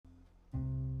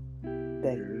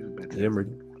Day. Yeah, I'm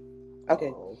ready. Okay.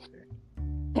 Oh, okay.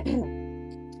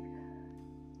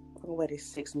 What is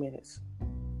 6 minutes?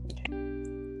 Okay.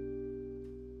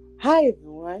 Hi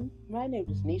everyone, my name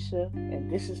is Nisha and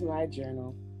this is my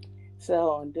journal. So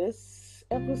on this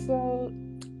episode,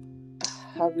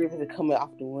 I'll be able to come off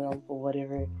the whim or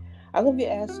whatever. I'm gonna be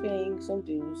asking some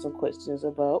dudes some questions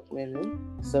about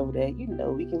women so that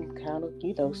we can kind of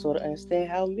sort of understand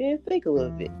how men think a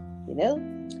little bit,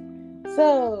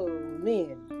 So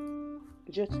men,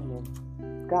 gentlemen,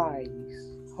 guys,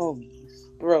 homies,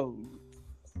 bros,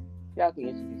 y'all can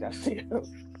introduce yourselves.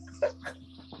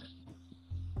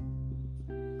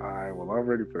 Alright, well, I'm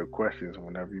ready for the questions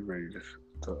whenever you're ready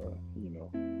to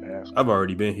ask. I've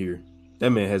already been here.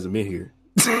 That man hasn't been here.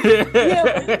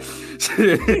 Yeah,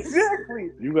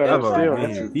 exactly. You gotta I've already still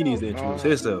been here. He needs to introduce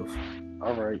himself.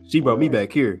 Alright. She brought me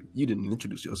back here. You didn't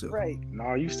introduce yourself. Right.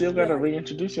 No, you still gotta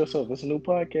reintroduce yourself. It's a new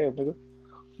podcast, nigga.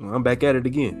 Well, I'm back at it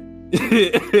again. Hey,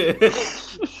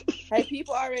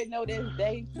 people already know this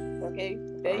Dave, okay?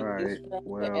 Dave is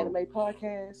from the anime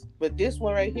podcast. But this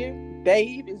one right here,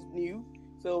 Dave is new.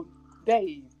 So,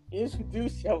 Dave,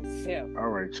 introduce yourself.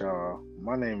 Alright, y'all.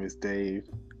 My name is Dave.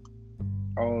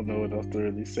 I don't know what else to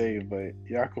really say, but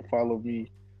y'all can follow me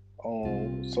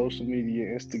on social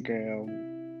media, Instagram.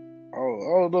 I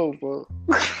don't know,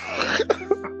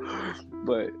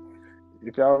 but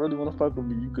if y'all really want to fuck with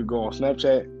me, you could go on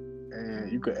Snapchat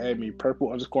and you could add me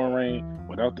purple_rain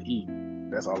without the E.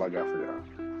 That's all I got for y'all.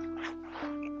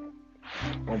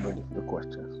 On the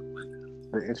questions.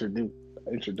 The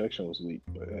introduction was weak,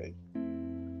 but hey.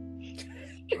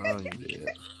 Oh,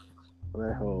 yeah.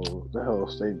 That whole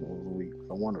statement was weak.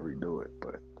 I want to redo it,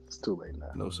 but it's too late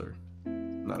now. No, sir.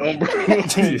 Bro. No,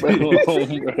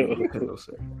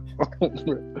 sir.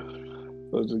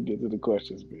 Let's just get to the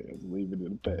questions, man. Leave it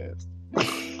in the past.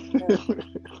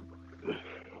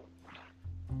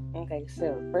 Okay,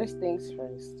 so first things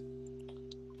first.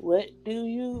 What do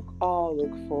you all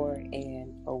look for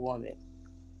in a woman?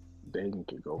 Dating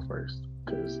can go first,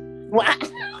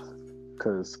 What?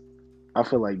 Because I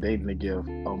feel like dating to give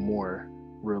a more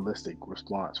realistic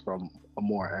response from a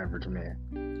more average man.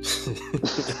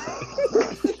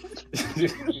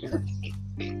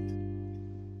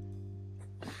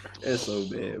 That's so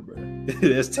bad, bro.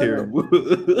 That's terrible.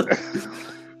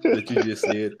 That you just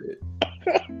said that.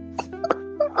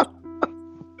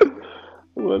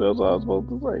 What else I was supposed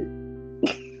to say?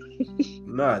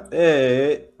 Not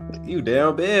that. You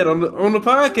down bad on the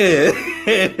podcast.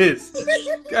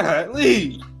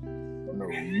 Golly. No,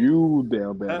 you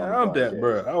down bad. I'm that,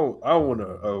 bro. I want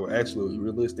a actually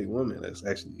realistic woman that's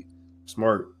actually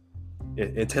smart,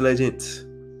 intelligent,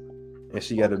 and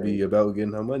she got to be about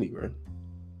getting her money, bro.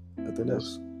 I think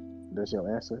that's your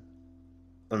answer.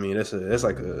 I mean, that's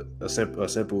like a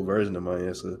simple version of my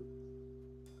answer.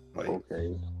 Like,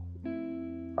 okay,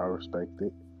 I respect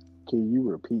it. Can you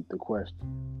repeat the question?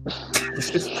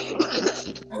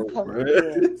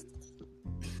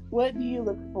 What do you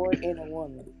look for in a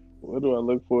woman? What do I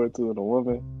look forward to in a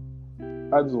woman?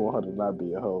 I just want her to not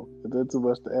be a hoe. Is that too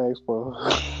much to ask for?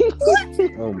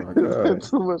 Oh my god, that's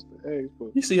too much to ask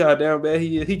for. You see how down bad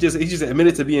he is? He just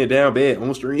admitted to being down bad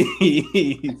on stream.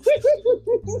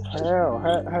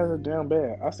 How's it down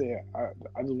bad? I said I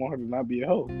just want her to not be a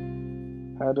hoe.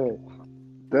 How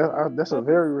that's a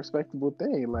very respectable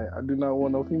thing. Like, I do not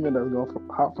want no female that's gonna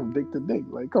hop from dick to dick.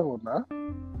 Like, come on now.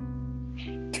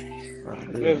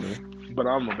 But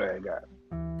I'm a bad guy.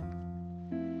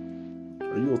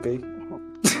 Are you okay?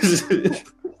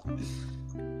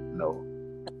 No.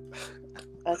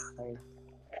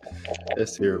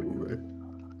 That's terrible, bro.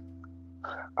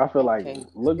 I feel like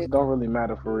looks don't really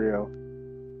matter for real,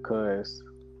 cause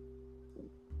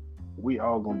we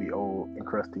all gonna be old and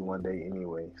crusty one day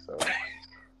anyway. So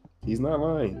he's not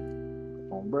lying.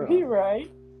 Bro. He right.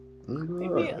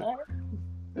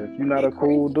 If you're not a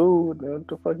cool dude, then what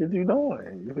the fuck is you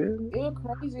doing? You feel me? It was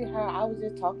crazy how I was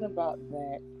just talking about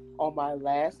that on my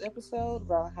last episode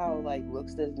about how like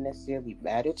looks doesn't necessarily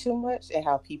matter too much and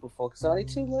how people focus on it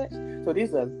too much. So this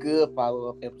is a good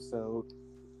follow-up episode.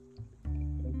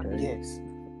 Okay. Yes.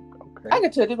 Okay. I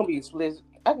can tell this gonna be explicit.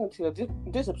 I can tell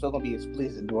this episode gonna be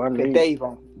explicit. Do I need Dave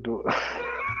on?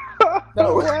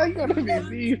 No, why you gotta be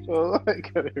me for? Why you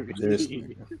gotta be me?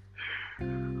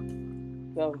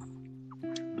 So,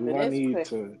 do I need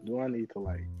to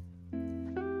like, I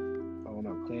don't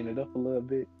know, clean it up a little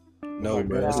bit? No,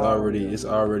 bro. It's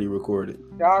already recorded.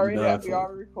 We already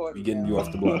recorded. We getting you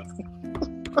off the block.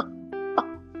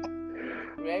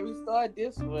 Maybe we start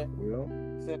this one. Well,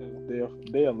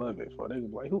 they'll love it. For they're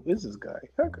like, who is this guy?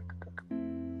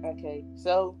 Okay,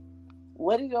 so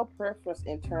what is your preference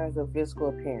in terms of physical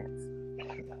appearance?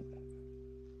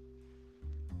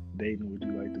 Dayton, would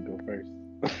you like to go first?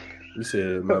 You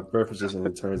said my preferences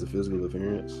in terms of physical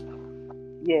appearance.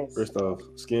 Yes. First off,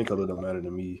 skin color don't matter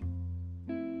to me.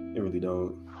 It really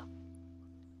don't.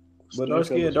 But dark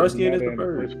skin is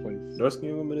preferred. Dark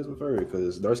skin women is preferred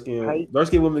because dark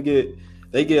skin women get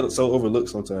so overlooked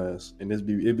sometimes, and it'd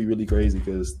be really crazy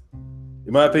because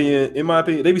in my opinion,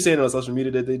 they be saying it on social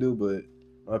media that they do, but in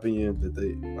my opinion that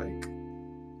they like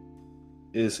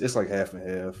it's like half and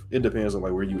half. It depends on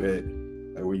like where you at,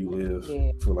 like where you live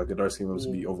for like a dark skin woman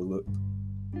to be overlooked.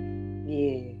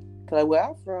 Yeah, cause like where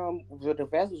I'm from, the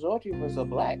vast majority of us are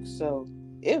black, so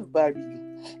everybody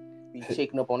be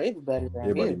checking up on everybody around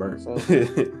everybody here. burnt, So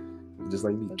just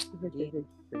like me.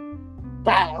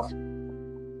 Bow.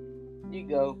 You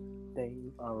go,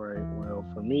 Dave. All right. Well,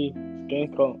 for me,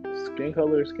 skin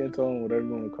color, skin tone, whatever you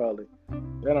want to call it,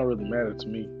 that don't really matter to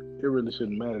me. It really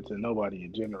shouldn't matter to nobody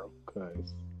in general,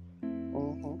 because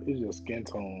it's just skin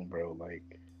tone, bro. Like,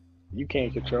 you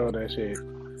can't control that shit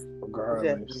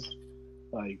regardless. Exactly.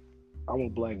 Like, I'm a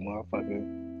black motherfucker.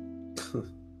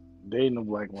 Dating a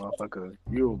black motherfucker.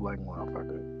 You a black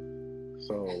motherfucker.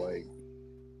 So, like,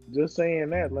 just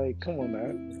saying that, like, come on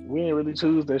now. We ain't really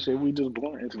choose that shit. We just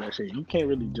born into that shit. You can't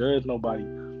really judge nobody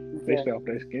based off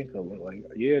their skin color. Like,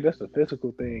 yeah, that's a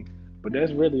physical thing, but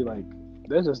that's really, like,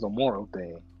 that's just a moral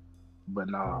thing. But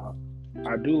nah,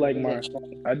 I do like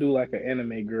an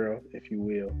anime girl, if you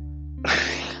will.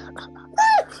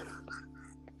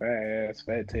 Fat ass,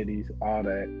 fat titties, all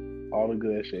that, all the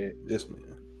good shit. Yes, man.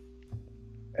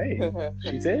 Hey,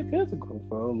 she said physical,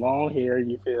 so long hair.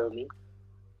 You feel me?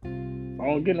 I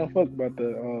don't get no fuck about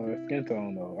the skin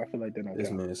tone though. I feel like they don't. This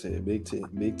count. man said big titty,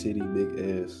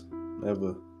 big ass.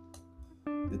 Never.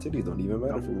 The titties don't even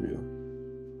matter for real.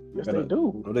 Yes, they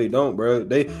do. No, they don't, bro.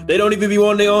 They don't even be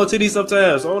wanting their own titties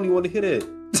sometimes. So I don't even want to hear that.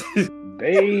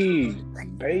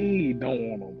 They don't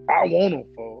want them. I want them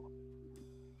for.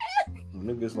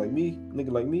 Niggas like me,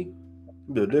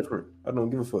 they're different. I don't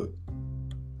give a fuck.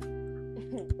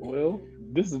 Well,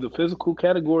 this is the physical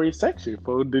category section,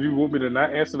 folks. Did you want me to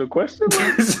not answer the question? Hey,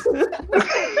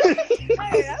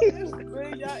 I'm just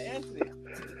glad y'all answered it.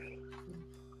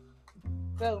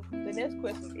 So the next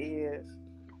question is,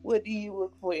 what do you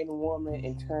look for in a woman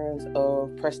in terms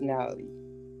of personality?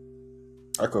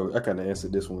 I kind of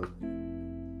answered this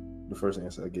one. The first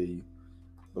answer I gave you,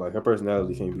 but like her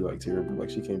personality can't be like terrible. Like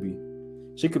she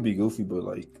could be goofy, but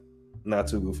like not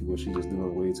too goofy. But she just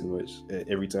doing way too much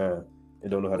every time and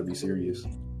don't know how to be serious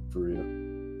for real.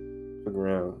 Fuck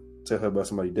around, tell her about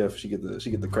somebody deaf. She get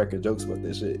the cracking jokes about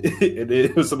that shit, and then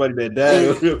it was somebody that died. It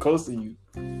was real close to you.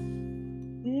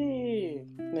 Yeah,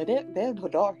 now that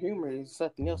dark humor is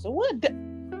something else. So what?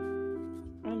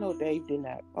 I know Dave did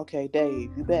not. Okay,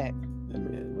 Dave, you back? That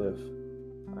man left.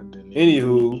 I didn't.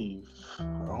 Anywho,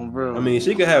 bro. I mean,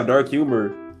 she could have dark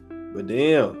humor, but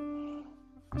damn,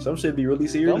 some shit be really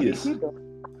serious.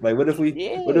 Like, what if we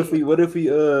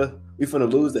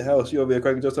finna lose the house? You over here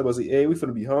cracking jokes about say, hey, we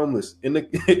finna be homeless in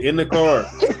the car.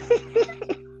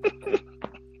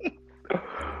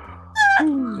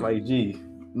 Like, gee,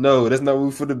 no, that's not what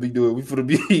we finna be doing. We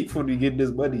finna be getting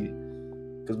this money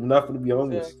because we're not finna be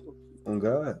homeless. Exactly. On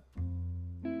God.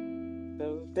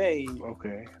 So, Dave.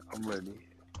 Okay, I'm ready.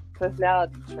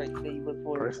 Personality traits that you look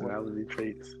for. Personality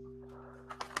traits.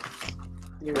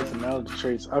 Yeah. Personality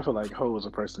traits. I feel like hoe is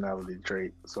a personality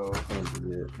trait. So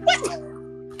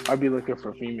I'd be looking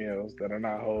for females that are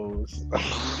not hoes.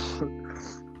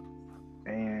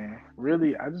 And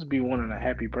really, I just be wanting a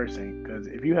happy person. Because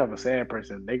if you have a sad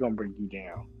person, they gonna bring you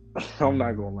down. I'm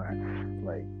not gonna lie.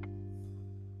 Like,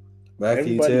 but how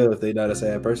can you tell if they not a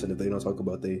sad person if they don't talk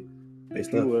about they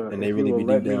stuff and they really be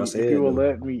deep down sad? If you will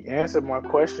let me answer my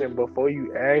question before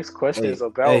you ask questions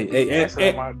about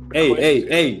answer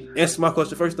my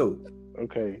question first though.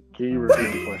 Okay, can you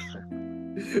repeat the question?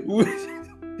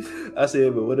 I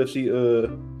said, but what if she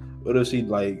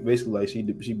like basically like she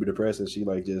be depressed and she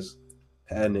like just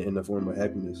hiding it in the form of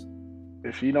happiness?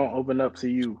 If she don't open up to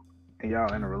you and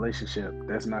y'all in a relationship,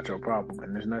 that's not your problem,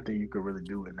 and there's nothing you can really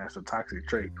do, and that's a toxic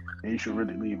trait, and you should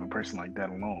really leave a person like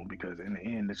that alone, because in the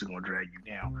end, this is going to drag you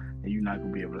down, and you're not going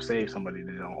to be able to save somebody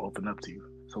that don't open up to you.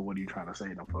 So what are you trying to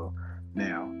save them for?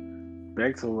 Now,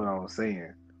 back to what I was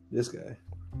saying. This guy.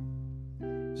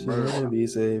 She don't be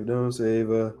saved, don't save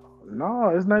her. No,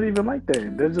 it's not even like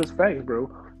that. That's just facts, bro.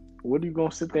 What are you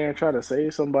gonna sit there and try to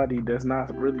save somebody that's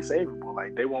not really savable?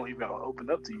 Like, they won't even open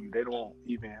up to you. They don't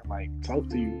even like talk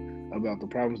to you about the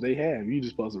problems they have. You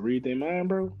just supposed to read their mind,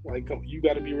 bro. Like, you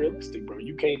got to be realistic, bro.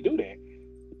 You can't do that.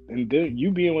 And then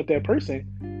you being with that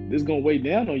person, this gonna weigh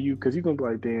down on you because you're gonna be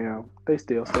like, damn, they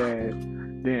still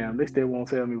sad. damn, they still won't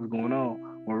tell me what's going on.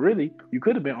 Well, really, you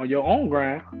could have been on your own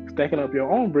grind, stacking up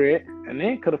your own bread, and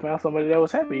then could have found somebody that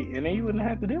was happy, and then you wouldn't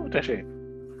have to deal with that shit.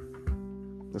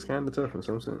 It's kind of tough in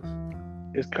some sense.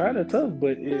 It's kind of tough,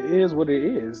 but it is what it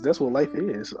is. That's what life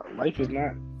is. Life is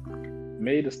not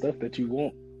made of stuff that you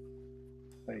want,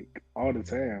 like, all the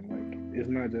time. Like, it's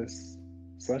not just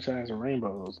sunshines and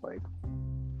rainbows. Like,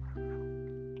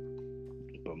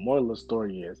 but moral of the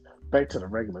story is, back to the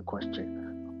regular question.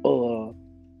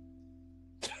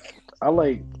 I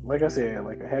like I said,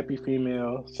 like a happy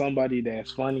female, somebody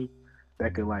that's funny,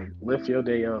 that could like lift your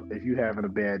day up if you having a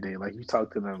bad day. Like, you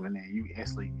talk to them and then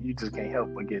you just can't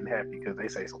help but getting happy because they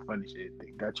say some funny shit. They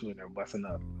got you in there busting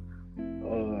up.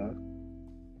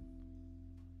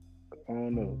 I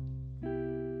don't know.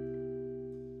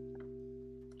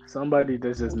 Somebody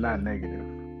that's just not negative.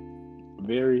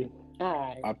 Very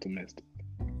optimistic.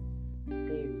 There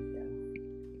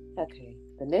you go. Okay.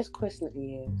 The next question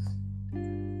is,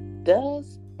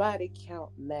 does body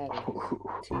count matter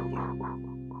to you?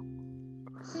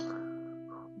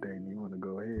 Dang, you want to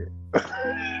go ahead?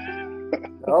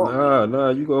 Nah,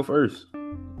 you go first.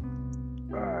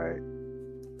 Alright.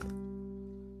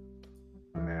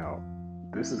 Now,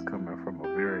 this is coming from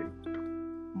a very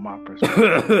my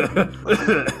perspective.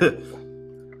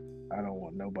 I don't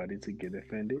want nobody to get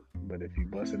offended, but if you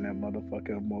busting that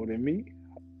motherfucker more than me,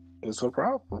 it's a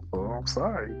problem. Oh, I'm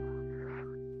sorry.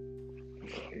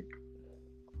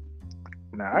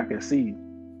 Now, I can see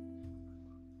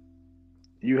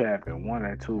you having one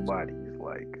or two bodies.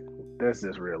 Like, that's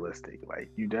just realistic. Like,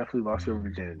 you definitely lost your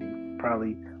virginity.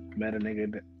 Probably met a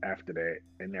nigga after that,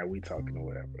 and now we talking or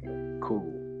whatever.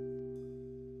 Cool.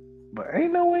 But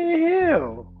ain't no way in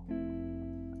hell.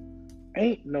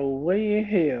 Ain't no way in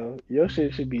hell your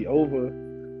shit should be over.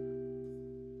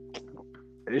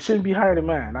 It shouldn't be higher than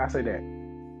mine. I say that.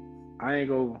 I ain't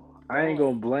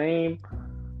gonna blame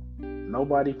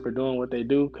nobody for doing what they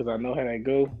do because I know how that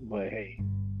go. But hey,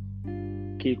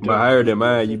 keep. By higher than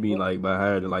mine, you mean like by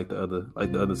higher than like the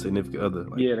other significant other?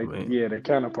 Like, the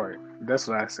counterpart. That's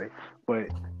what I say. But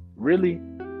really,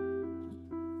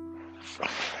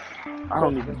 I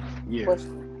don't even. Yeah.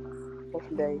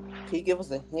 Question, Dave. Can you give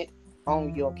us a hint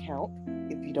on your account,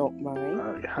 if you don't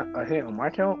mind? A hint on my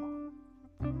account?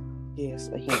 Yes,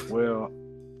 a hint. Well,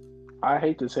 I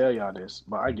hate to tell y'all this,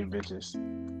 but I get bitches.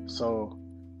 So,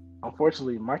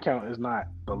 unfortunately, my count is not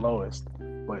the lowest,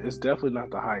 but it's definitely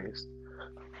not the highest.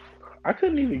 I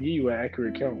couldn't even give you an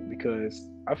accurate count because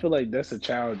I feel like that's a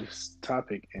childish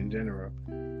topic in general.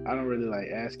 I don't really like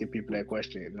asking people that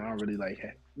question, and I don't really like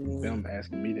them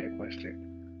asking me that question.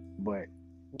 But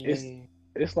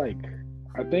it's like,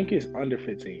 I think it's under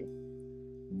 15.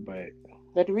 But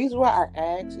the reason why I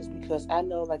ask is because I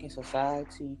know, like, in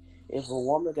society, if a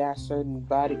woman got a certain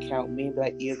body count, men be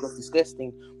like, ew, go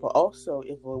disgusting. But also,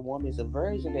 if a woman is a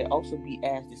virgin, they also be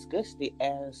as disgusted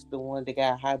as the one that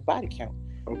got a high body count.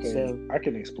 Okay, so I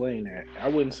can explain that. I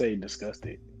wouldn't say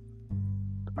disgusted.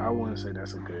 I wouldn't say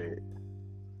that's a good.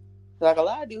 Like, a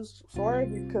lot of dudes swear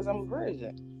because I'm a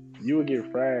virgin. You would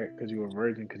get fried because you're a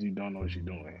virgin because you don't know what you're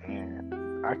doing.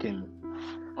 And I can.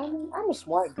 I'm a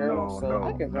smart girl,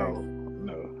 I can know.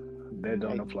 No, that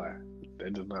don't apply.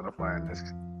 That does not apply in this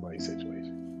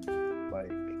situation.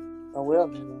 Like, oh well,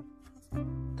 then.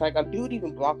 Like, a dude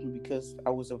even blocked me because I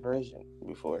was a virgin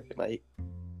before. Like,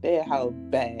 that's how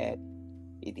bad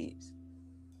it is.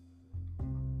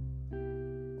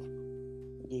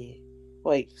 Yeah.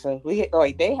 Wait. So they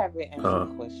haven't answered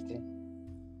the question.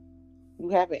 You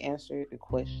haven't answered the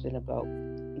question about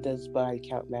does body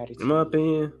count matter to you? In my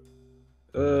opinion,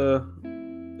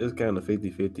 it's kind of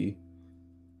 50-50.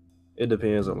 It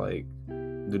depends on, like,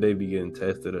 do they be getting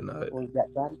tested or not?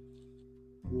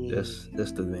 Yeah.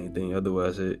 That's the main thing.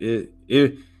 Otherwise, it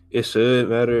should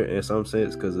matter in some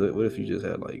sense, because what if you just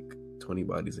had like 20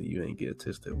 bodies and you ain't get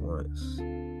tested once?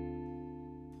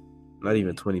 Not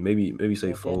even 20, maybe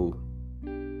say 4,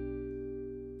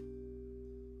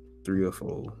 3 or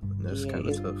 4. And that's kind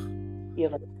of tough.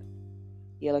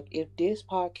 Like if this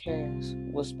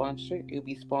podcast was sponsored, it'd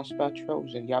be sponsored by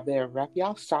Trojan. Y'all better wrap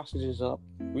y'all sausages up.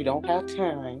 We don't have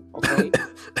time, okay?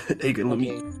 Hey, good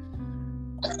okay.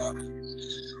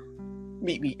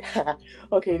 Meet.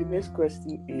 Okay, the next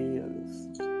question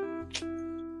is,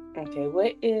 okay,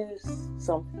 what is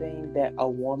something that a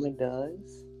woman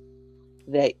does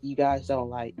that you guys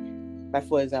don't like? Like,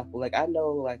 for example, like, I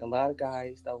know, like, a lot of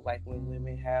guys don't like when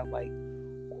women have, like,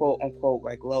 quote unquote,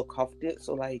 like, low confidence,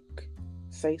 or like,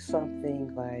 say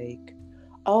something like,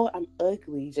 oh, I'm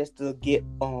ugly, just to get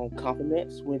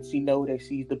compliments when she know that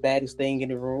she's the baddest thing in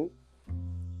the room.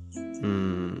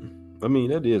 I mean,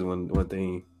 that is one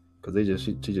thing Cause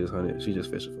she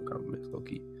just fishing for compliments, low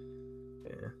key.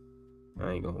 Yeah,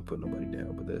 I ain't gonna put nobody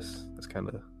down, but that's kind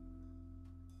of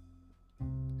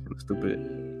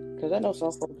stupid. Cause I know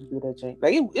some folks do that thing.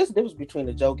 Like it's a difference between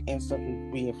a joke and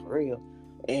something being for real,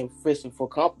 and fishing for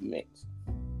compliments.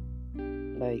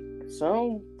 Like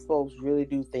some folks really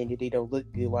do think that they don't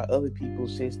look good, while other people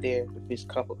sit there to fish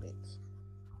compliments.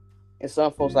 And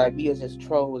some folks like me are just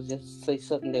trolls, just say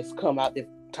something that's come out the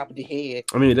top of the head.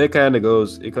 I mean, it kind of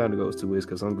goes two ways,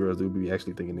 because some girls do be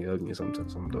actually thinking they're ugly and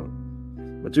sometimes some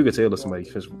don't. But you can tell if somebody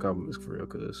fish for compliments for real,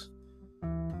 because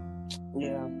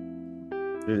yeah,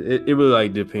 it really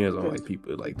like depends on like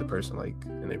people, like the person, like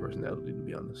and their personality, to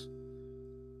be honest.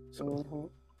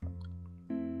 So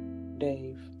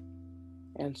Dave,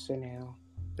 answer now.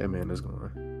 That man is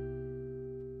gonna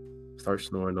start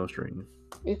snoring on stream.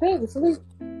 Is Dave asleep?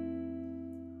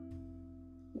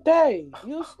 Dave,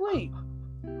 you asleep?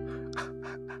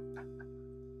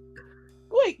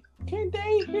 Wait, can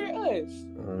Dave hear us?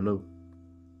 I don't know.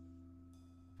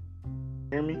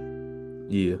 Hear me?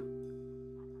 Yeah.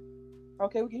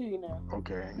 Okay, we can hear you now.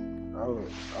 Okay.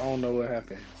 I don't know what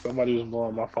happened. Somebody was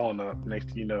blowing my phone up. Next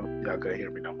thing you know, y'all couldn't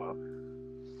hear me no more.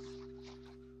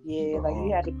 Yeah, like you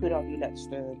had to put on Do Not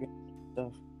Disturb and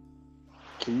stuff.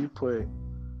 Can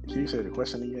you say the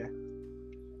question again?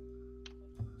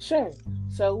 Sure.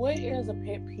 So what is a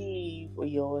pet peeve of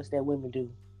yours that women do?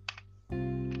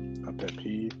 A pet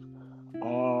peeve?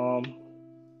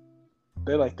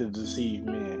 They like to deceive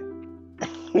men.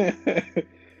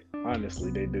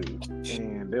 Honestly, they do.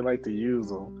 And they like to use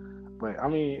them. But, I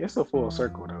mean, it's a full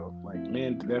circle, though. Like,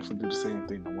 men definitely do the same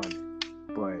thing to women.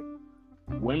 But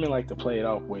women like to play it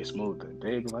off way smoother.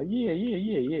 They be like, yeah,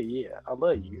 I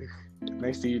love you.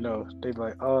 Next thing you know, they be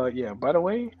like, yeah, by the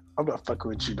way, I'm not fucking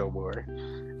with you no more.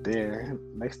 Then,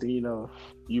 next thing you know,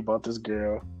 you bought this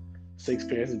girl 6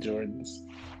 pairs of Jordans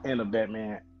and a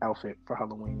Batman outfit for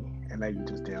Halloween, and now you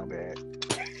just down bad.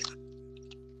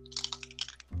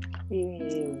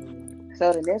 Yeah.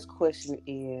 So the next question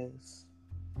is,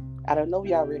 I don't know if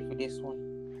y'all ready for this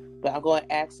one, but I'm going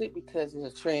to ask it because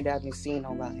it's a trend I've been seeing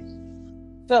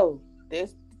online. So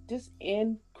there's this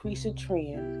increasing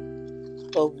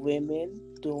trend of women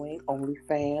doing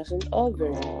OnlyFans and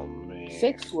other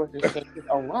sex worker services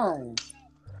online.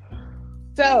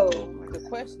 So the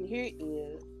question here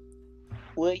is,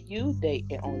 would you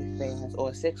date an OnlyFans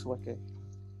or a sex worker?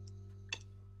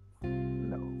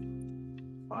 No.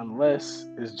 Unless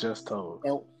it's just toes.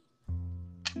 Huh?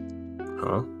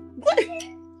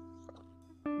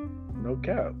 No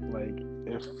cap. Like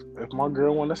if my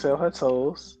girl want to sell her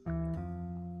toes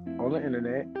on the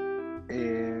internet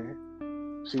and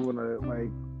she want to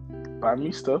like buy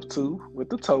me stuff too with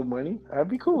the toe money, I'd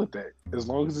be cool with that. As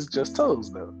long as it's just toes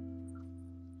though.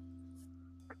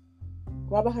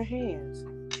 What about her hands?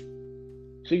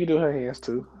 She can do her hands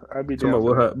too. I'd be down.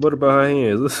 What about her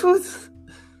hands? Because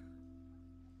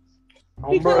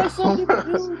some people do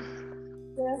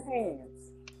their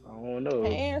hands. I don't know.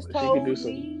 Hands, toes, she can do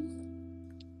some. knees.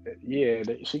 Yeah,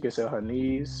 she can sell her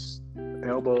knees,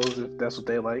 elbows if that's what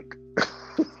they like.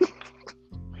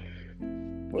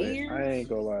 But Ears. I ain't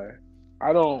gonna lie.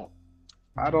 I don't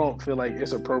feel like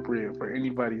it's appropriate for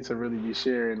anybody to really be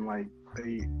sharing like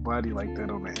a body like that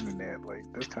on the internet. Like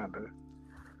that's kind of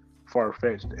far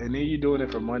fetched. And then you're doing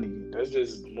it for money. That's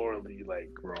just morally like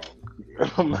wrong.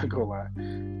 I'm not gonna lie.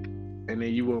 And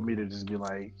then you want me to just be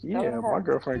like, yeah, my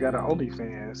girlfriend got an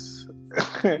OnlyFans,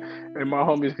 and my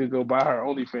homies could go buy her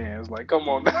OnlyFans. Like, come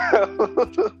on now,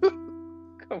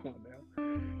 come on now.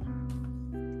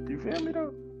 You feel me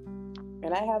though?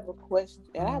 And I have a question.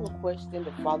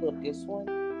 To follow up this one,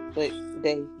 but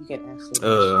Dave, you can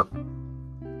answer.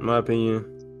 In my opinion,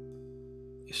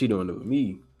 if she doing it with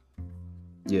me,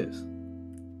 yes.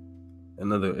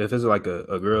 If it's like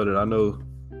a girl that I know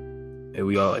and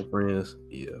we all like friends,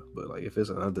 yeah. But like if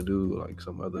it's another dude, like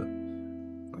some other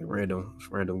like random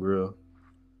girl,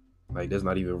 like that's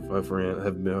not even her friend,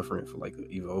 haven't been her friend for like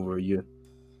even over a year,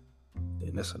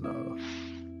 then that's a no.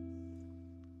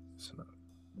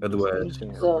 Otherwise,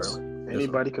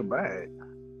 anybody could buy it.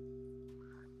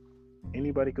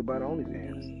 Anybody could buy the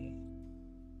OnlyFans.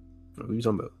 What are you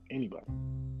talking about? Anybody.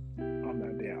 I'm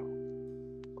not down.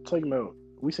 I'm talking about,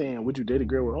 we saying, would you date a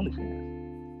girl with OnlyFans?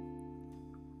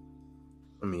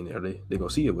 I mean, are they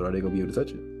gonna see it, but are they gonna be able to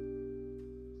touch it?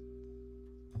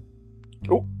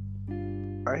 Oh,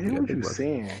 I hear what you're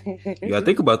saying. You gotta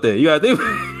think about that. You gotta think.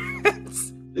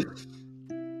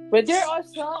 But there are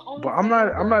some OnlyFans. But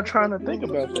I'm not trying to think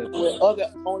about that. With other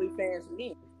OnlyFans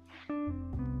men,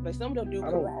 like some of them do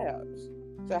collabs.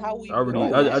 So how we?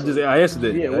 I answered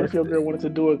it. Yeah, what if your girl wanted to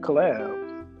do a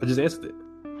collab? I just answered it.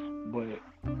 But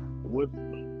what?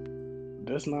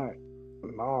 That's not.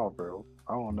 Nah, bro.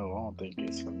 I don't know. I don't think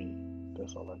it's for me.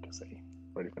 That's all I can say.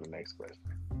 Ready for the next question.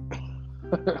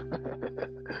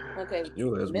 Okay.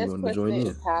 Your ass be Next wanting to join question in.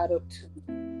 is tied up to.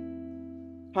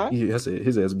 Huh? I said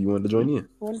his ass be wanting to join in.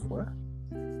 What?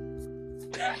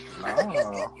 Nah,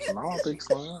 I don't think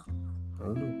so. I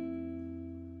don't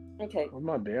know. Okay. I'm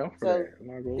not down for So that. I'm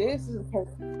not going.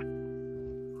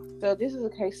 this is a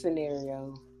case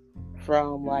scenario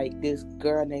from like this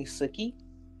girl named Suki.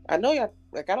 I know y'all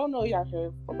I don't know y'all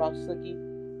heard about Suki.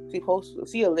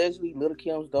 She allegedly Little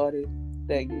Kim's daughter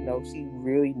that she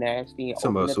really nasty and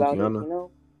open about it.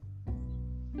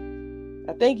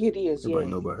 I think it is. Everybody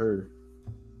know about her.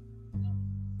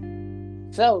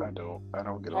 So I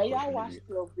don't get. Have y'all watched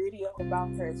the video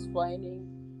about her explaining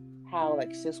how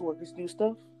like sex workers do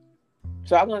stuff?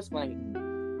 So I'm gonna explain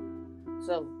it.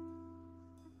 So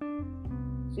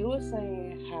she was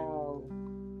saying how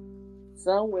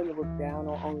some women look down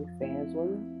on OnlyFans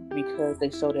women because they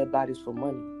show their bodies for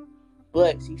money.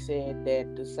 But she said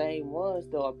that the same ones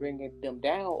that are bringing them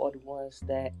down are the ones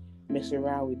that mess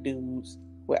around with dudes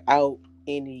without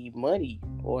any money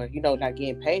or not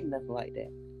getting paid, nothing like that.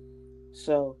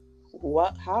 So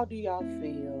how do y'all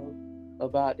feel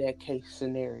about that case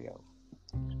scenario?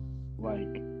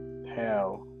 Like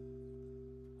how?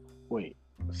 Wait,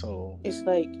 so it's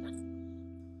like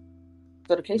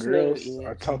the case girls scenario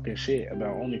are talking shit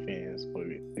about OnlyFans, but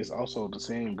it's also the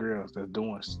same girls that's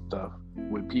doing stuff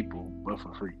with people but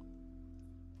for free.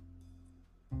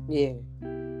 Yeah,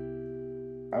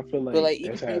 I feel like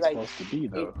that's how it's supposed to be,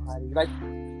 though.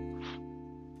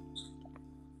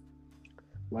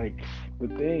 Like the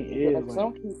thing is,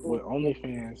 like with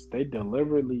OnlyFans, they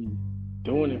deliberately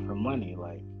doing it for money.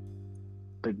 Like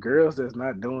the girls that's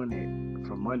not doing it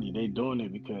for money, they doing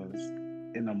it because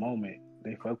in the moment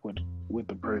they fuck with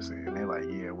the person and they're like,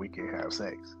 yeah, we can have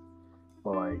sex.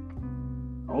 But like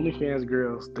OnlyFans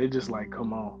girls, they just like,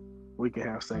 come on, we can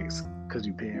have sex because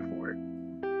you paying for it.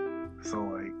 So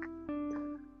like,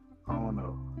 I don't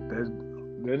know,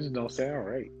 that just don't sound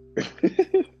right.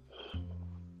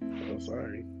 I'm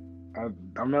sorry.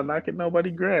 I'm not knocking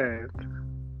nobody grind,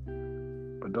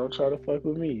 but don't try to fuck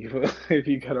with me if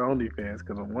you got OnlyFans.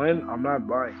 Because one, I'm not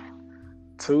buying.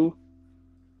 Two,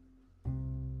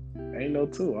 ain't no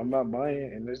two. I'm not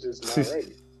buying, and it's just not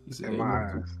right in my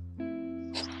eyes.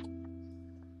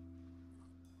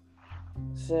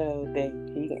 So, Dave,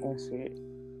 you can answer it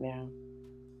now.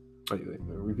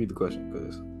 Repeat the question,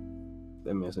 because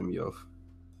that man sent me off.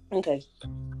 Okay.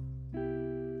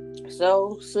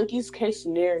 So, Suki's case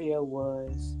scenario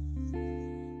was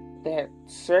that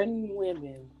certain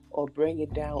women are bringing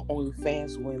down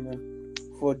OnlyFans women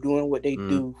for doing what they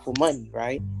do for money,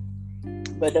 right?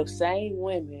 But the same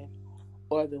women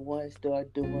are the ones that are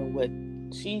doing what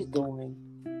she's doing,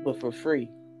 but for free.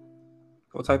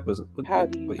 What type of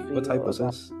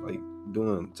sense? Like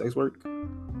doing sex work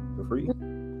for free?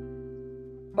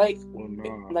 Like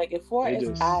as far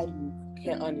as I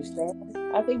can understand,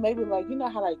 I think maybe like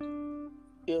how like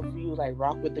if you like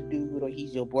rock with the dude or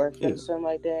he's your boyfriend or something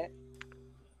like that,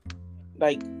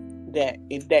 like that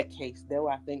in that case, that's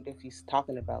what I think that she's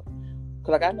talking about.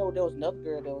 Cause like I know there was another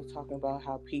girl that was talking about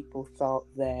how people thought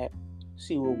that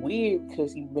she was weird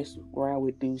because he messed around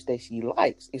with dudes that she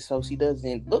likes, and so she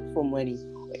doesn't look for money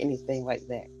or anything like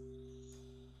that.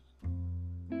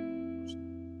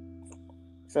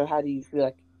 So how do you feel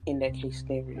like in that case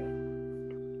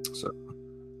scenario? So,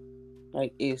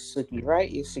 like, is Suki right?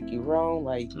 Is Suki wrong?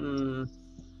 Like,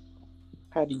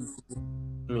 how do you feel?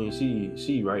 I mean,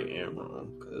 she right and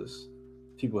wrong because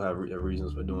people have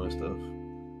reasons for doing stuff,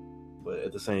 but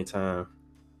at the same time,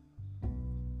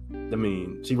 I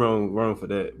mean, she wrong for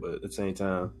that, but at the same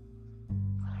time,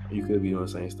 you could be doing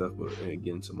the same stuff but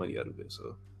getting some money out of it.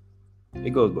 So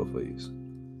it goes both ways.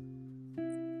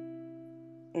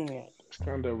 Yeah. It's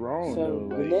kind of wrong, so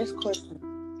though. The next question.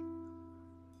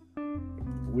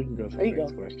 We can go to the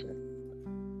next question.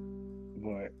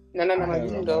 But no. You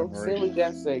can go. Say what you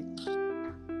gotta say.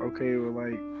 Okay, well,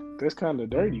 like that's kind of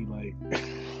dirty. Like,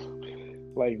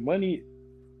 like money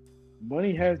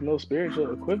has no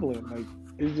spiritual equivalent. Like,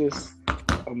 it's just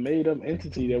a made-up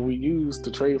entity that we use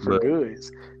to trade for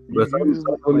goods. If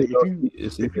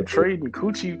you trading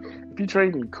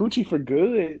coochie for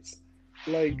goods,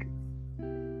 like.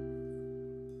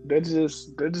 That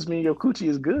just means your coochie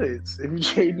is goods. If you're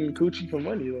trading coochie for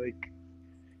money, like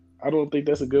I don't think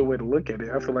that's a good way to look at it.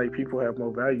 I feel like people have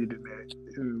more value than that.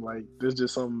 And like there's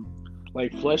just some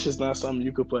like flesh is not something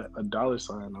you could put a dollar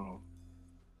sign on.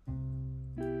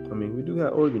 I mean, we do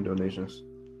have organ donations,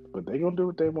 but they gonna do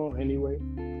what they want anyway.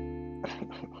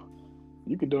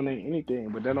 You could donate anything,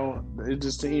 but it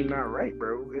just seems not right,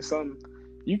 bro. It's something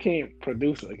you can't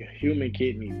produce like a human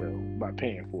kidney, bro, by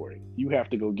paying for it. You have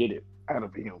to go get it out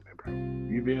of a human, bro.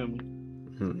 You feel me?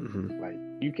 Mm-hmm. Like,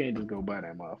 you can't just go buy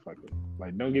that motherfucker.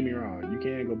 Like, don't get me wrong, you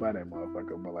can't go buy that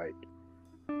motherfucker, but like,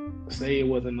 say it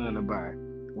wasn't none to buy,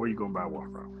 where you gonna buy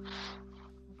one from?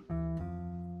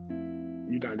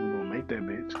 You're not gonna make that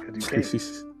bitch because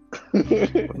you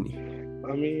can't.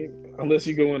 I mean, unless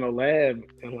you go in a lab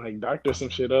and like doctor some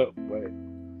shit up, but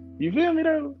you feel me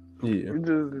though? Yeah. You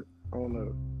just, I don't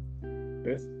know.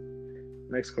 That's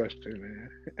next question,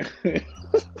 man.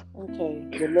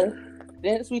 Okay.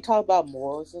 Then we talk about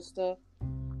morals and stuff.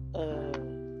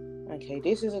 Okay,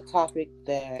 this is a topic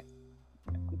that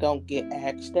don't get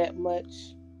asked that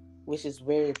much, which is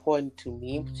very important to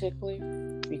me in particular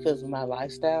because of my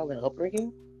lifestyle and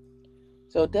upbringing.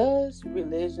 So, does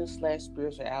religion /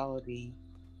 spirituality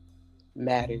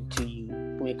matter to you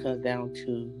when it comes down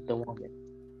to the woman?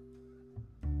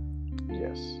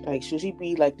 Yes. Like, should she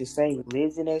be like the same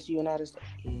religion as you and all this stuff?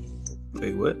 Yeah.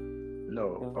 Wait, what?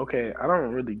 No. Okay, I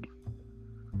don't really.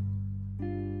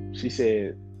 She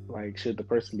said, like, should the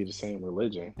person be the same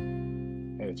religion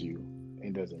as you?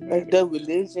 It doesn't matter. Like, the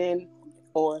religion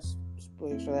or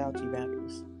spirituality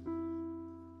matters.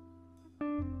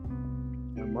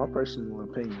 In my personal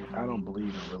opinion, I don't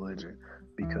believe in religion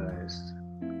because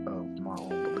of my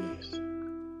own beliefs.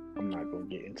 I'm not gonna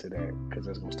get into that because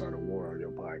that's gonna start a war on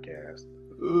your podcast.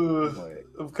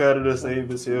 I'm kind of the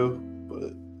same as you,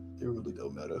 but it really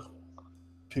don't matter.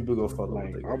 People go follow.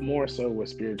 Like, I'm more so with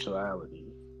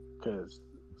spirituality because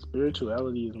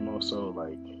spirituality is more so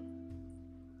like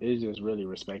it's just really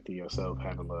respecting yourself,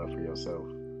 having love for yourself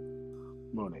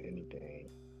more than anything.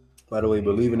 By the way,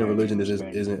 believing in religion isn't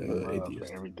atheist.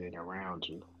 For everything around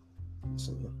you.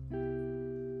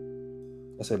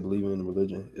 I said believing in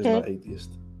religion is not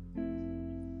atheist.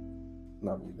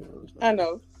 Not believing in religion. I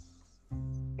know.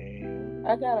 And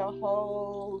I got a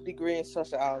whole degree in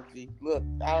sociology. Look,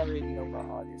 I already know about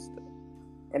all this stuff.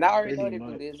 And I already know that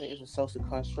religion is a social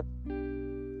construct. I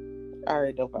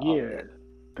already know about all that.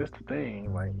 That's the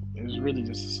thing. Like, it's really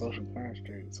just a social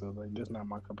construct. So, like, that's not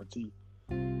my cup of tea.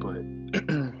 But,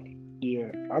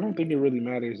 yeah, I don't think it really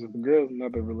matters. If the girl's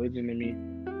another religion than me,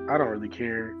 I don't really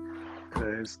care.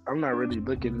 Because I'm not really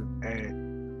looking at,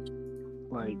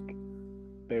 like,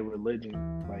 their religion.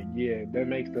 Like, yeah, that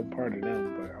makes them part of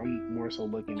them. But I'm more so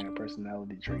looking at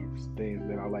personality traits, things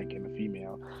that I like in a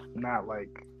female. Not,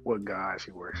 like, what God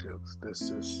she worships. That's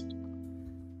just,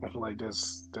 I feel like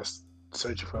that's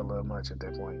searching for a little much at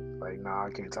that point. Like, nah,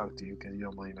 I can't talk to you because you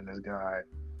don't believe in this God.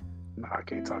 Nah, I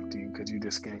can't talk to you because you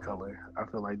this skin color. I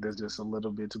feel like there's just a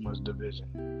little bit too much division.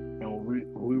 And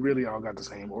we really all got the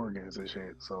same organs and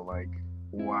shit. So, like,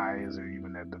 why is there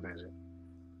even that division?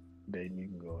 Then you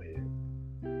can go ahead.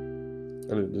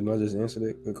 Didn't I just answer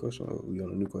that question? Or are we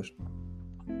on a new question?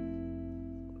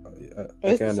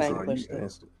 It's the same question.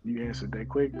 You answered that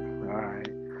quick? All right.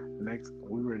 Next,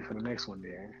 we ready for the next one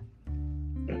there.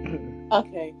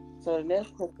 Okay, so the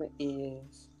next question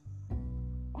is,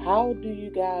 how do you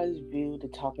guys view the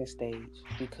talking stage?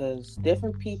 Because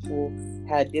different people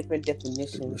have different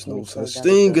definitions. There's no such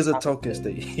thing as a talking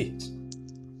stage.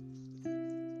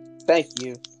 Thank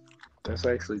you. That's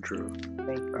actually true.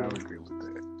 Thank you. I agree with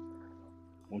that.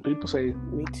 When people say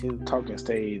Me too. Talking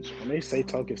stage, when they say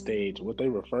talking stage, what they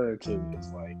refer to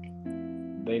is like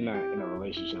they not in a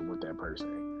relationship with that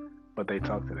person, but they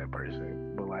talk to that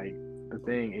person. But like the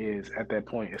thing is, at that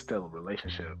point, it's still a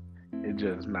relationship. It's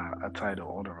just not a title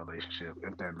on a relationship,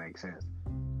 if that makes sense.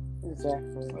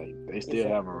 Exactly. Like they still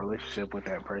have a relationship with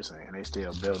that person, and they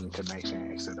still building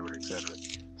connection, etc., etc.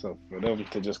 So for them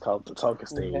to just call it the talking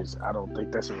stage, I don't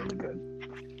think that's a really good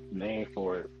name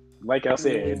for it. Like I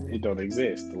said, it don't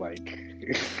exist. Like,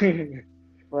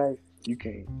 right. You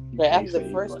can't. But after the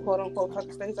first quote unquote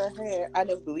talking stage I had, I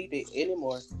never believed it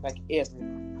anymore. Like ever.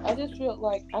 I just feel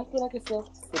like it's the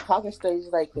talking stage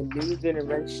is like the new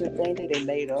generation thing that they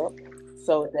made up.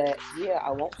 So that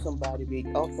I want somebody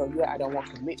big. Also, I don't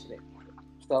want commitment.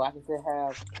 So I can still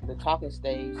have the talking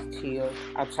stage till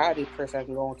I'm tired of this person. I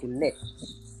can go on to the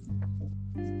next.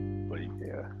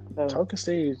 But talking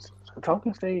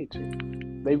stage.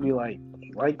 They be like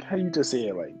how you just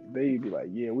said, like they be like,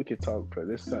 we can talk for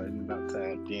this certain amount of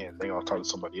time. Then they gonna talk to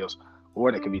somebody else,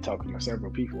 or they could be talking to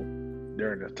several people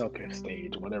during the talking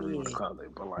stage, whatever you want to call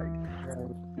it. But like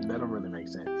that don't really make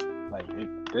sense. Like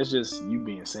that's just you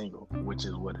being single, which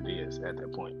is what it is at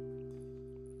that point.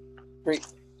 Pretty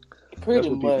that's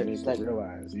what much. People need to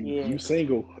realize you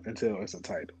single until it's a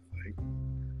title. Like,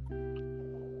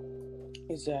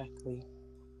 exactly.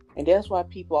 And that's why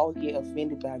people always get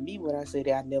offended by me when I say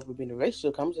that I've never been in a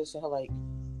relationship. I'm just saying, like,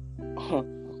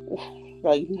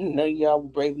 like, none of y'all were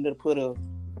brave enough to put a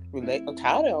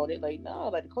title on it. Like, no,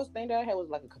 like, the closest thing that I had was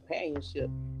like a companionship.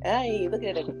 And I ain't looking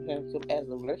at that companionship as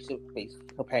a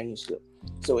relationship-based companionship.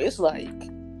 So it's like,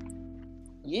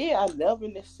 yeah, I've never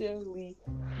necessarily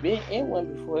been in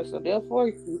one before. So therefore,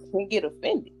 you can't get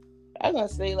offended. I'm going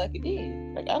to say like it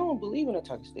is. Like, I don't believe in a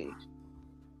talking stage.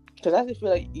 Because I just feel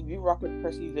like if you rock with a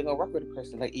person, you're going to rock with a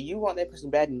person. Like, if you want that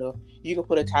person bad enough, you can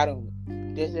put a title on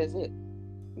it. That's it.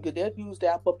 Because they'll use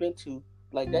that up into,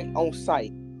 like, that on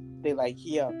site. They're like,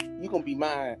 yeah, you going to be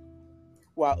mine.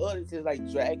 While others is like,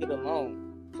 drag it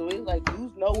along. So it's like,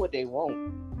 dudes know what they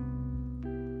want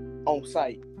on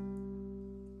site.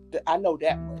 I know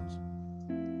that much.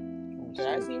 And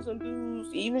I seen some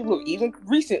dudes, even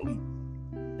recently,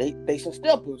 they some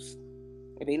steppers.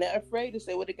 And they not afraid to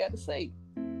say what they got to say.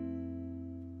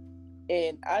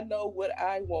 And I know what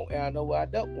I want and I know what I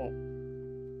don't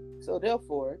want. So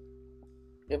therefore,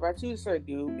 if I choose a certain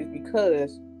dude, it's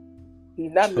because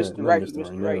he's not Mr. Right, he's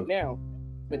Mr. Right now.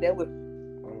 But that was...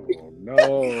 Oh, no.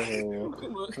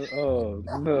 Oh,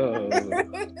 no.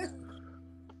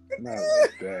 Not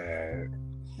like that.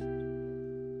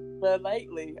 But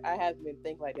lately, I haven't been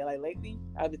thinking like that. Like, lately,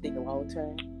 I've been thinking long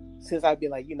term. Since I've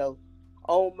been, like,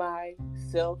 on my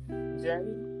self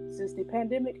journey since the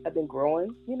pandemic, I've been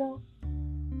growing,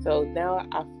 So now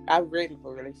I'm ready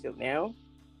for a relationship now.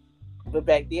 But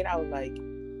back then, I was like,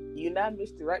 you're not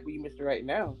Mr. Right, but you're Mr. Right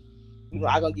now. I'm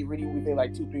going to get rid of you within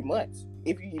like 2-3 months.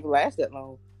 If you even last that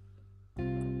long.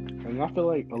 And I feel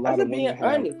like a lot of women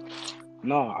have...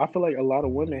 No, I feel like a lot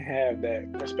of women have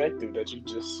that perspective that you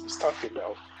just was talking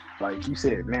about. Like you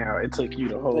said, now it took you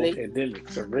the whole pandemic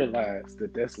to realize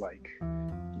that that's like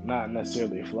not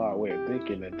necessarily a flawed way of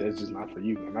thinking, that that's just not for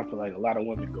you. And I feel like a lot of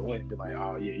women go in and be like,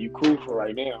 oh yeah, you cool for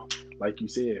right now, like you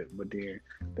said, but then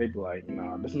they be like,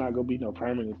 nah, this not gonna be no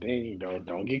permanent thing, though.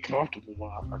 Don't get comfortable,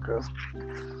 motherfuckers.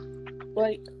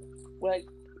 Like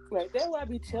that's what I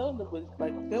be telling them, but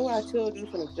like that's what I tell you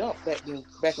from the jump back in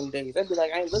the days. I'd be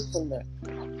like, I ain't looking for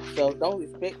nothing, so don't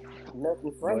expect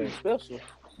nothing from me special.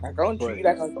 I don't treat you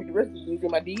like I'm treating the rest of you in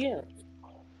my DMs.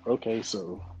 Okay,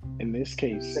 so in this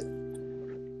case,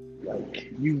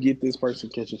 like you get this person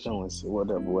catching feelings,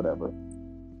 whatever.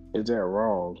 Is that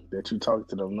wrong that you talked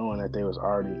to them knowing that they was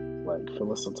already like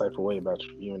feeling some type of way about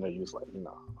you, even though you was like,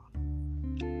 no,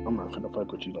 I'm not finna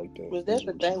fuck with you like that? But that's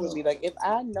the thing with me. Like, if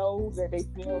I know that they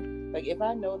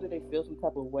feel some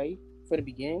type of way for the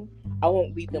beginning, I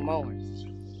won't lead them on.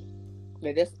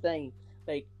 Like, that's the thing.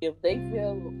 Like, if they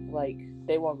feel like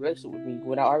they want a relationship with me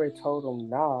when I already told them,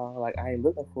 nah, like, I ain't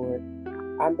looking for it,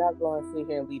 I'm not going to sit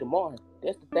here and lead them on.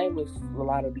 That's the thing with a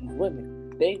lot of these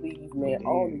women. They lead these men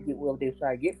on to get what they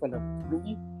try to get from them.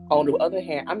 Me, on the other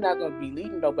hand, I'm not going to be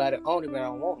leading nobody on if I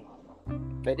don't want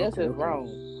them. Like, that's just wrong.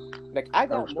 Like, I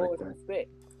got more respect,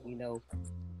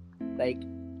 Like,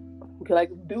 because,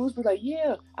 like, dudes be like,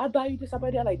 yeah, I buy you this, I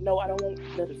buy that. Like, no, I don't want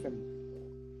nothing from you.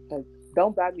 Like,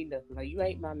 don't buy me nothing. Like, you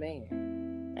ain't my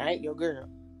man. I ain't your girl.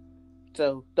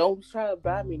 So, don't try to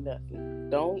buy me nothing.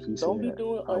 Don't be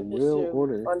doing I will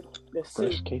order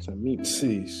fresh case of meat.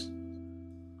 Cease.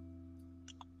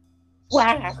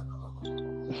 Wow.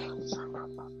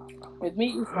 With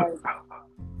me, it's like,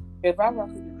 if I rock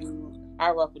with the dude,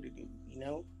 I rock with the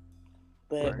dude,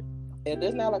 But if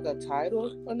there's not like a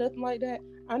title or nothing like that,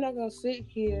 I'm not gonna sit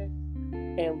here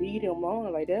and lead him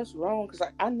on. Like, that's wrong, because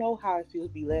I know how it feels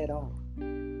to be led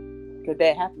on, because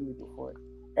that happened to me before,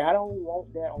 and I don't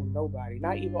want that on nobody,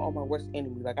 not even on my worst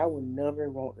enemy. Like, I would never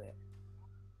want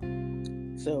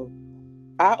that. So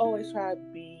I always try to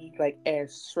be like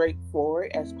as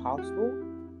straightforward as possible,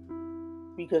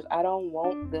 because I don't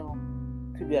want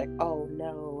them to be like, oh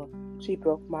no, she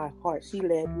broke my heart, she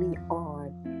led me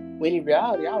on. When in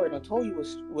reality, I already told you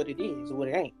what it is or what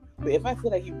it ain't. But if I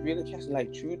feel like you really catching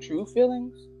like true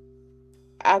feelings,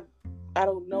 I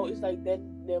don't know. It's like that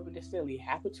never necessarily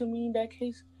happened to me in that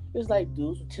case. It's like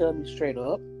dudes would tell me straight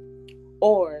up,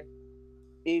 or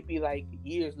it'd be like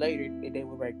years later and they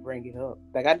would like bring it up.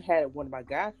 Like, I had one of my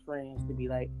guy friends to be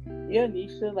like, yeah,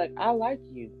 Nisha, like, I like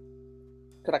you,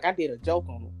 cause like I did a joke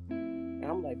on him, and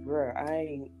I'm like, bro, I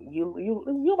ain't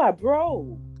you my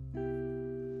bro.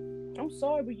 I'm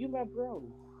sorry, but you my bro.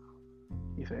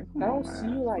 I don't see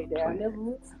you like that. I never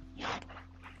looked.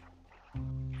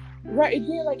 Right, and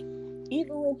then, like,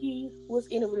 even when he was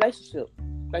in a relationship,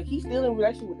 like, he's still in a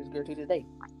relationship with this girl to this day.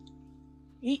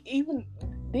 Even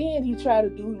then, he tried to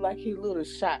do, like, his little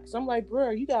shots. I'm like, bro,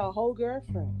 you got a whole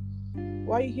girlfriend.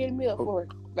 Why are you hitting me up for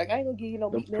it? Like, I ain't gonna give you no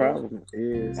beat. The problem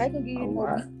is, I ain't gonna give you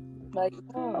no beat. Like,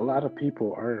 a lot of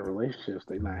people are in relationships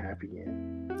they're not happy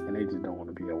in, and they just don't want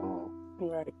to be alone.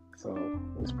 right. So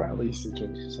it's probably a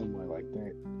situation somewhere like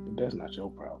that. But that's not your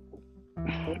problem.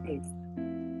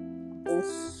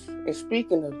 And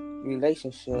speaking of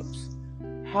relationships,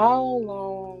 how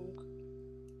long?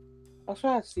 I'm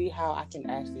trying to see how I can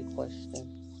ask the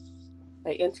question.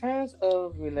 Like, in terms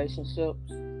of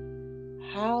relationships,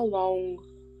 how long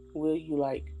will you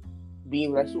like be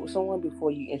in a relationship with someone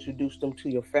before you introduce them to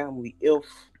your family? If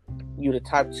you're the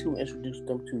type to introduce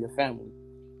them to your family,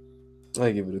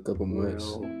 I give it a couple months,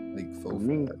 like 4 for or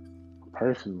 5.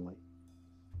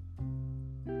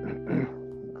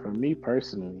 me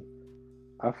personally,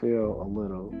 I feel a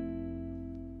little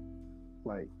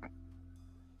like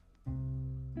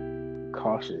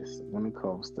cautious when it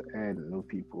comes to adding new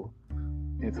people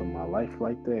into my life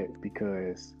like that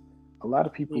because a lot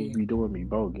of people be doing me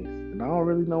bogus, and I don't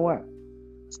really know why.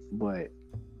 But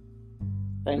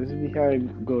this is how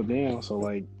it go down. So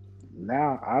like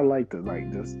now, I like to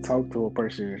like just talk to a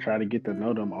person and try to get to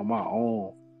know them on my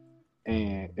own.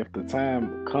 And if the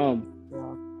time come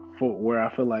for where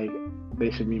I feel like they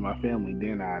should meet my family,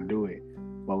 then I do it.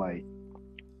 But like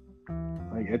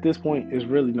at this point, it's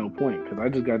really no point because I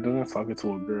just got done talking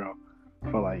to a girl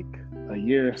for like a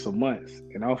year and some months,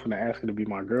 and I was gonna ask her to be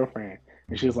my girlfriend,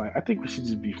 and she was like, "I think we should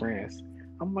just be friends."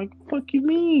 I'm like, "Fuck you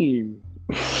mean?"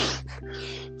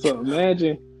 So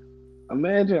imagine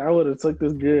I would have took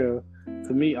this girl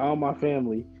to meet all my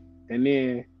family, and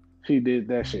then she did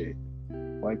that shit.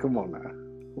 Like, come on now.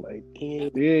 Like,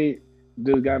 they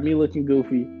just got me looking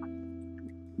goofy.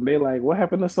 They like, what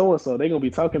happened to so and so? They gonna be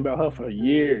talking about her for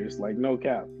years, like no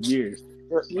cap, years.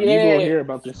 Yeah. You gonna hear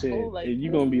about this shit, and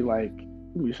you gonna be like,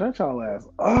 shut y'all ass.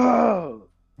 Oh,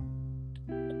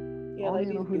 yeah, like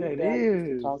you know who that I used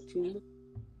to is. talk to,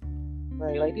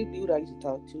 right? Like this dude I used to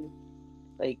talk to,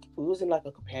 like we was in like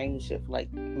a companionship for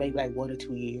like maybe like 1 or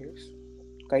 2 years.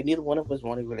 Like neither one of us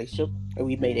wanted a relationship, and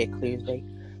we made that clear today.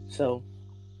 So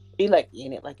he like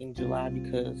in it like in July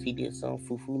because he did some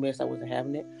foo mess. I wasn't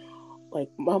having it. Like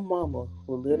my mama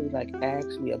would literally like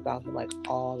ask me about him like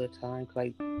all the time.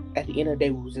 Like at the end of the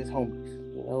day, we was just homies.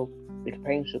 You know, the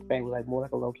companionship thing was like more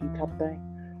like a low key type thing.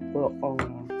 But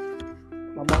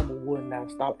my mama would not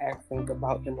stop asking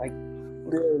about him. Like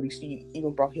literally, she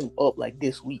even brought him up like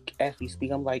this week as we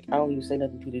speak. I'm like, I don't even say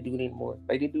nothing to the dude anymore.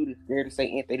 Like the dude is scared to say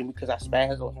anything to me because I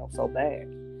spazzed on him so bad.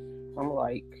 I'm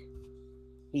like,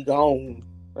 he gone.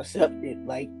 Accept it.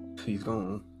 Like he's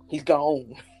gone. He's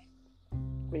gone.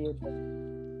 He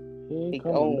ain't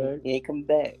coming back. He ain't coming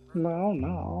back.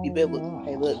 No. You better look.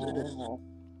 Hey, look.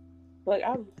 Like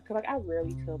I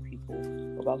rarely tell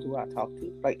people about who I talk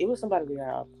to. Like it was somebody that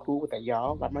I'm cool with at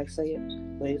y'all, I might say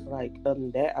it. But it's like other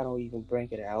than that, I don't even bring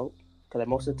it out because like,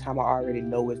 most of the time I already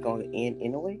know it's going to end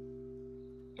anyway.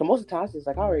 So most of the times it's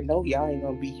like I already know y'all ain't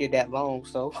gonna be here that long,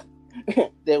 so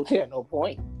there's no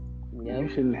point. You know? You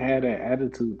shouldn't have that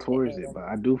attitude towards it, but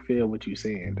I do feel what you're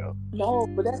saying though. No,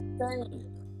 but that's the thing.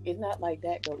 It's not like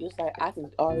that though. It's like I can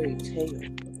already tell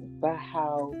by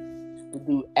how the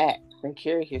dude acts and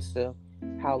carry himself,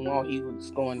 how long he was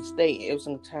going to stay. Every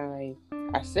single time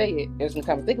I say it, every single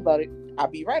time I think about it, I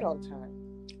be right all the time.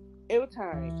 Every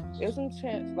time, every single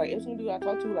chance, like every single dude I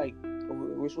talk to, like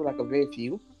which was like a very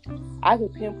few, I can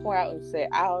pinpoint out and say,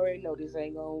 I already know this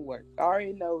ain't gonna work. I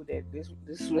already know that this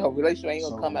relationship ain't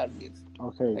gonna come out of this.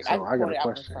 Okay, like, so I got a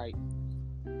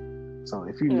question. So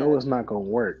if you know it's not gonna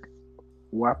work,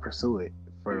 why pursue it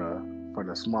for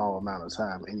the small amount of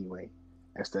time anyway,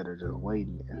 instead of just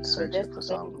waiting and searching for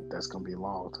something that's gonna be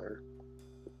long term?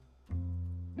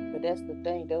 But that's the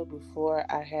thing though, before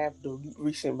I have the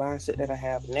recent mindset that I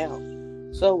have now.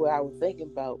 So what I was thinking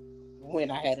about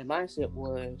when I had a mindset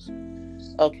was,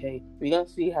 okay, we're gonna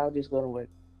see how this is gonna work.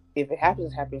 If it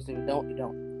happens, it happens. If it don't, it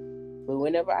don't. But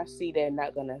whenever I see that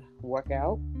not gonna work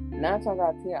out, 9 times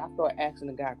out of 10, I start asking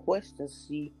the guy questions to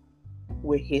see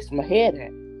where my head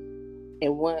at.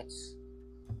 And once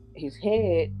his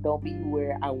head don't be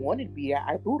where I want it to be at,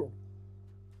 I boot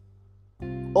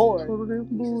him. Or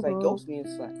he's just like ghost me and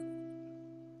something.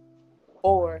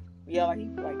 Or yeah, like he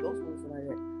like ghost me and something like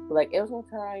that. But like every single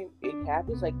time it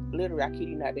happens, like literally, I kid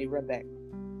you not, they run back.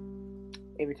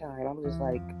 Every time. I'm just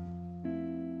like,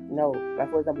 no. Like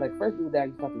for example, like first dude that I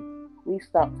used to talk to, we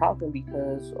stopped talking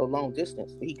because of long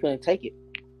distance. He couldn't take it.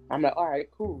 I'm like, all right,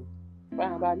 cool,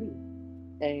 fine by me.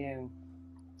 And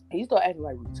he started acting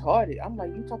like retarded. I'm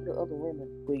like, you talking to other women,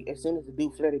 but as soon as the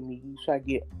dude flirted me, you try to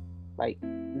get like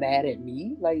mad at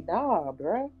me? Like, nah,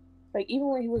 bro. Like even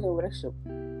when he was in a relationship,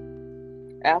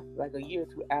 after like a year or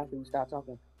two after we stopped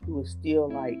talking, he would still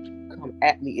like come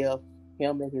at me if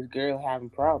him and his girl having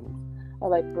problems. I'm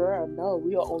like, bro, no,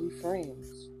 we are only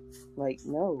friends. Like,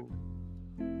 no.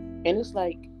 And it's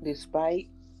like, despite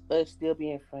us still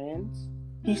being friends,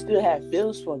 he still had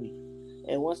feelings for me.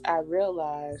 And once I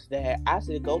realized that I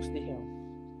should ghosted him,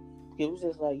 it was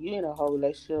just like, you in a whole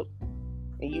relationship,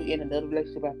 and you in another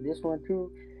relationship after this one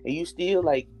too, and you still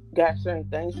like got certain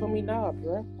things for me, nah,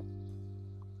 bro.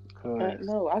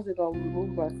 No, I just gonna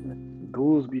remove myself.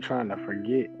 Dudes be trying to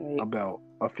forget about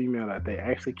a female that they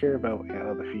actually care about and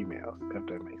other females, if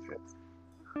that makes sense.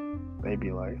 They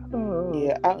be like, oh.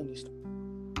 Yeah, I understand.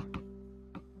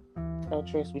 Oh,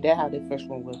 trust me, that's how the first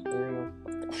one was for real.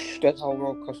 That's a whole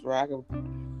roller coaster. I can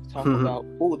talk about.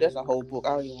 Ooh, that's a whole book.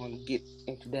 I don't even want to get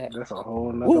into that. That's a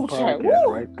whole nother podcast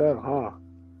right there, huh?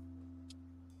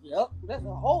 Yep, that's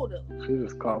a whole other. She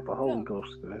just called the Holy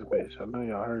Ghost to this bitch. I know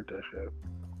y'all heard that shit.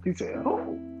 He said,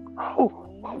 oh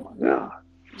my God.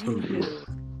 The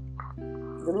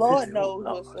Lord knows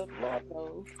what's up. The Lord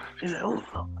knows. She said,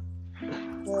 oh,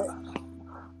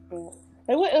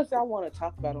 hey, what else y'all want to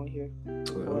talk about on here?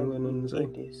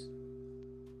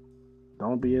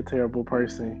 Don't be a terrible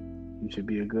person. You should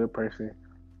be a good person.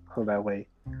 So that way,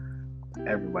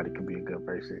 everybody can be a good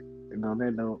person. And on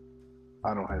that note,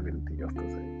 I don't have anything else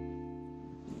to say.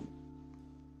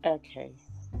 Okay.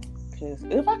 Because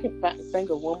if I can think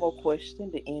of one more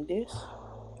question to end this,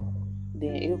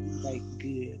 then it would be like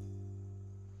good.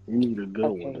 You need a good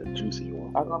one, a juicy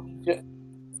one.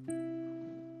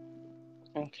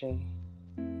 Okay.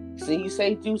 So you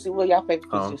say juicy, what y'all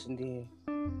favorite position then?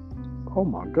 Oh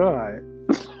my God.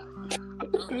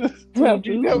 I don't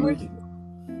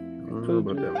know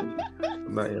about that one.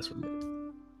 I'm not answering that.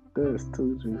 That's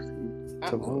too juicy.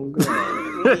 Come on, God.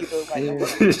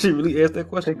 She really asked that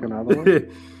question? Take another one.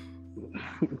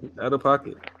 Out of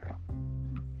pocket.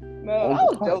 No, I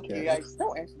was joking. Like,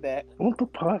 don't answer that. On the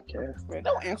podcast. Man,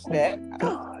 don't answer that.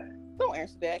 God. Don't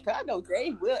answer that. Because I know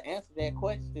Jay will answer that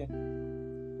question.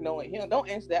 Knowing him, don't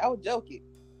answer that. I was joking.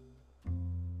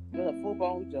 It's a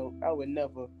full-blown joke. I would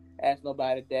never ask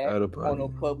nobody that on no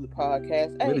public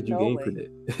podcast. What did you gain for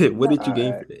that? What did you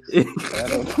gain for that?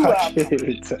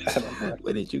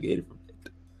 What did you gain from that?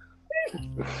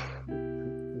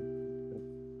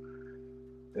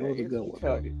 That was a good one.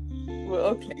 Well,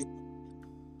 okay.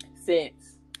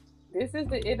 Since this is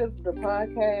the end of the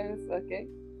podcast, okay.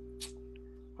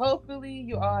 Hopefully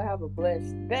you all have a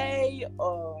blessed day.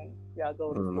 Y'all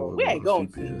go to sleep. We ain't going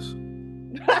to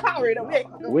sleep. I already know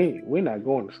we're not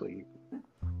going to sleep.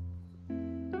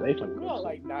 We're on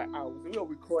like 9 hours. We're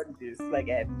recording this like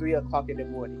at 3:00 in the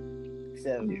morning.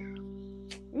 So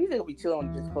we still be chilling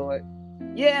on Discord.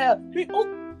 Yeah. I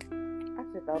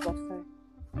said I was about to say,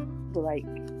 but like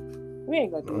we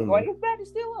ain't gonna do it. His battery's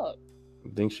still up. I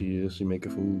think she is. She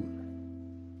making food.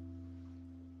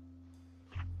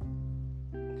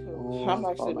 I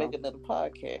might should make another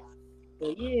podcast.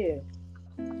 But yeah.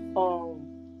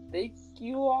 Thank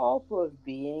you all for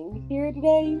being here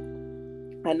today.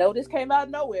 I know this came out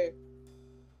of nowhere.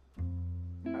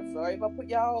 I'm sorry if I put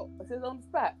y'all on the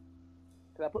spot.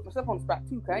 Because I put myself on the spot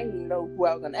too, because I didn't even know who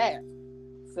I was going to ask.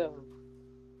 So,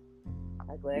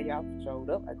 I'm glad y'all showed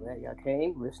up. I'm glad y'all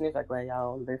came. Listeners, I'm glad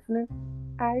y'all listening.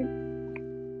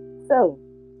 So,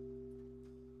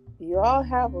 you all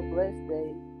have a blessed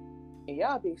day. And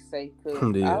y'all be safe, because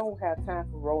I don't have time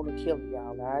for rolling killing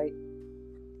y'all, alright?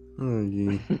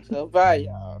 So, bye,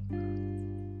 y'all.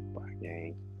 Bye,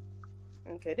 gang.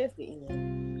 Okay, that's the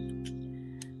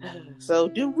end. So,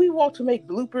 do we want to make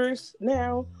bloopers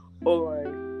now, or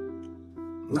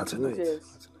not tonight?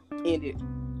 Just end it?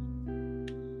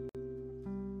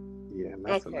 Yeah,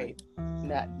 not tonight.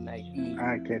 Not tonight.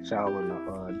 I'll catch y'all on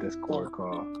the Discord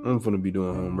call. I'm gonna be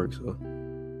doing homework, so.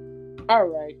 All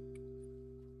right.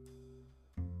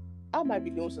 I might be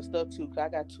doing some stuff too, because I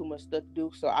got too much stuff to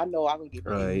do, so I know I'm gonna get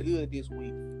pretty good this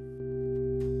week.